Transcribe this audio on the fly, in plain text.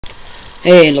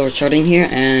Hey, LordShiding here,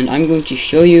 and I'm going to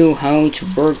show you how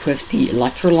to work with the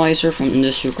electrolyzer from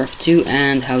Industrial Craft 2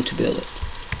 and how to build it.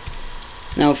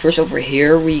 Now, first over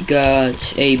here we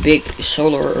got a big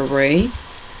solar array.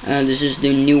 This is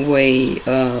the new way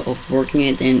of working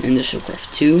it in Industrial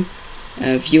Craft 2.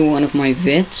 View one of my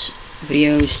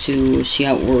videos to see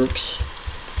how it works.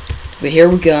 Over here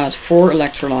we got 4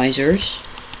 electrolyzers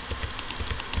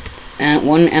and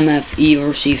 1 MFE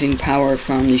receiving power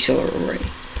from the solar array.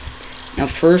 Now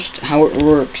first, how it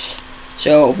works.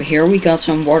 So over here we got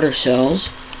some water cells,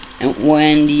 and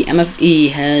when the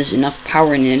MFE has enough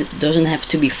power in it, it doesn't have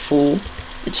to be full.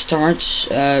 It starts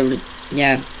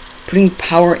putting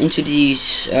power into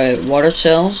these water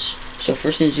cells. So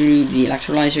first into the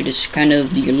electrolyzer. This is kind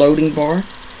of the loading bar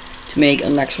to make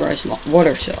an electrolyzed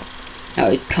water cell. Now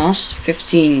it costs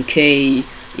 15k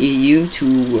EU to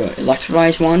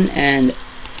electrolyze one, and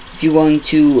if you want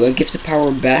to give the power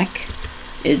back,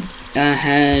 it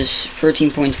has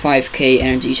 13.5k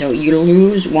energy, so you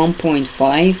lose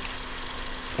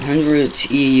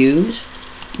 1.500 EUs,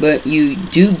 but you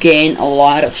do gain a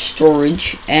lot of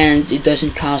storage, and it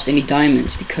doesn't cost any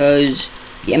diamonds because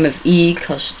the MFE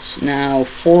costs now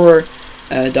 4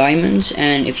 diamonds,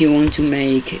 and if you want to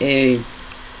make a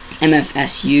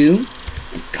MFSU,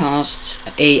 it costs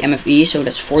a MFE, so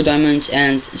that's 4 diamonds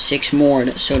and 6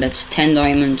 more, so that's 10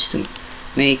 diamonds to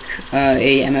make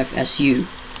a MFSU.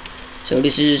 So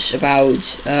this is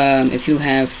about, if you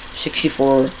have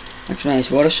 64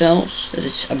 electrolyzed water cells, that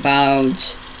is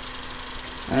about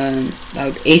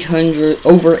 800,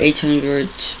 over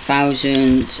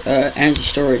 800,000 energy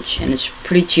storage, and it's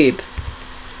pretty cheap.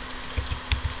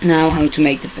 Now how to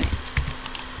make the thing.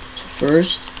 So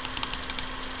first,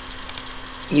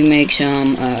 you make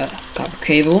some copper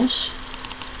cables.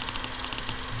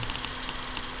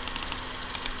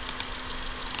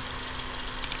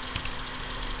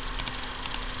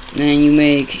 Then you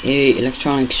make a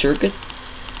electronic circuit.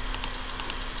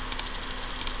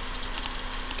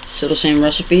 Still the same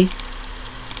recipe.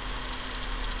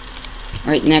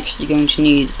 Alright, next you're going to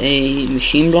need a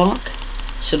machine block.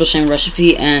 Still the same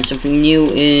recipe, and something new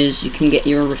is you can get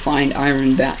your refined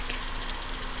iron back.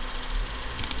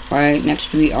 Alright,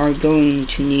 next we are going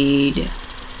to need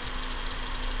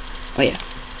we're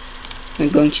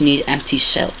going to need empty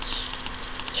cells.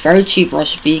 It's a very cheap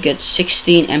recipe. You get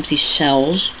 16 empty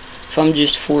cells from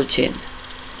just 4 tin.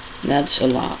 That's a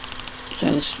lot. So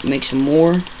let's make some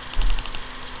more.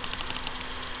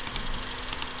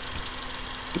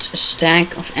 It's a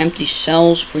stack of empty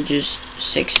cells for just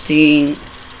 16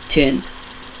 tin.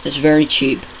 That's very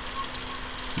cheap.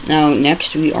 Now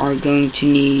next we are going to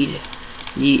need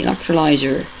the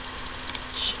electrolyzer.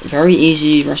 It's a very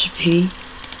easy recipe.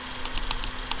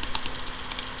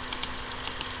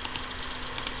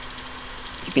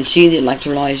 You can see the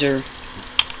electrolyzer.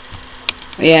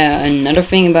 Yeah, another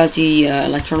thing about the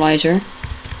electrolyzer,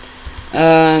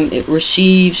 it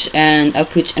receives and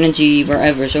outputs energy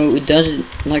wherever, so it doesn't,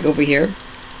 like over here,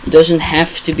 it doesn't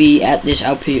have to be at this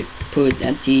output.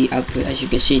 At the output, as you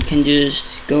can see, it can just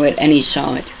go at any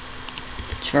side.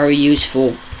 It's very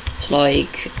useful. It's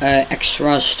like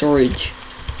extra storage.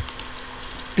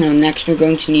 Now next we're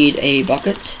going to need a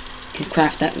bucket. You can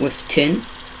craft that with tin.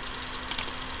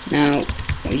 Now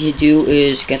what you do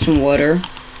is get some water,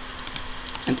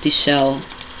 empty cell,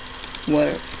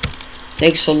 water. It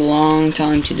takes a long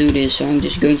time to do this, so I'm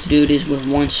just going to do this with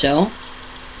 1 cell.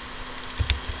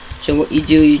 So what you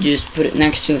do, you just put it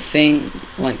next to a thing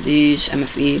like these,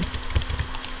 MFE.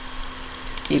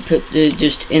 You put the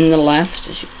just in the left.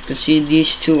 As you can see,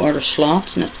 these 2 are the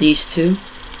slots, not these 2.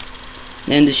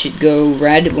 Then this should go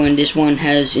red when this one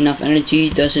has enough energy.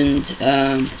 Doesn't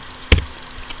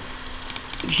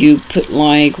if you put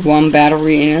like 1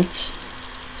 battery in it,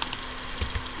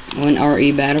 1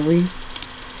 RE battery,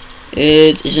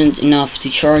 it isn't enough to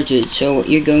charge it. So what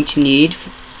you're going to need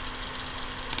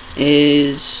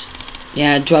is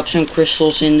drop some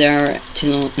crystals in there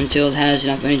until it has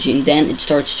enough energy, and then it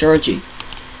starts charging.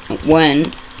 And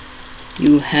when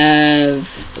you have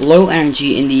low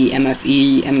energy in the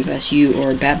MFE, MFSU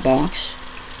or bat box,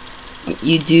 what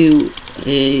you do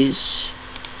is,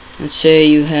 let's say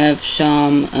you have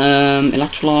some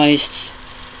electrolyzed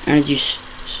energy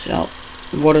cell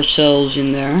water cells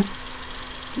in there.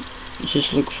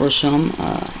 Just look for some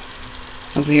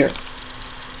over here.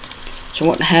 So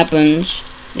what happens,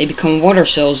 they become water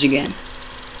cells again.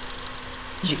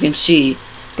 As you can see,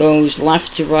 goes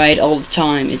left to right all the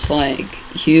time. It's like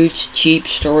huge cheap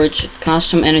storage. It costs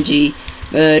some energy,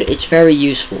 but it's very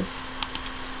useful.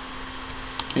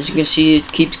 As you can see,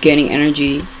 it keeps getting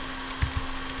energy.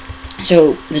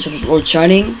 So this was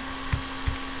LordShiding.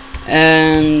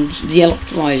 and the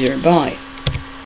electrolyzer. Bye.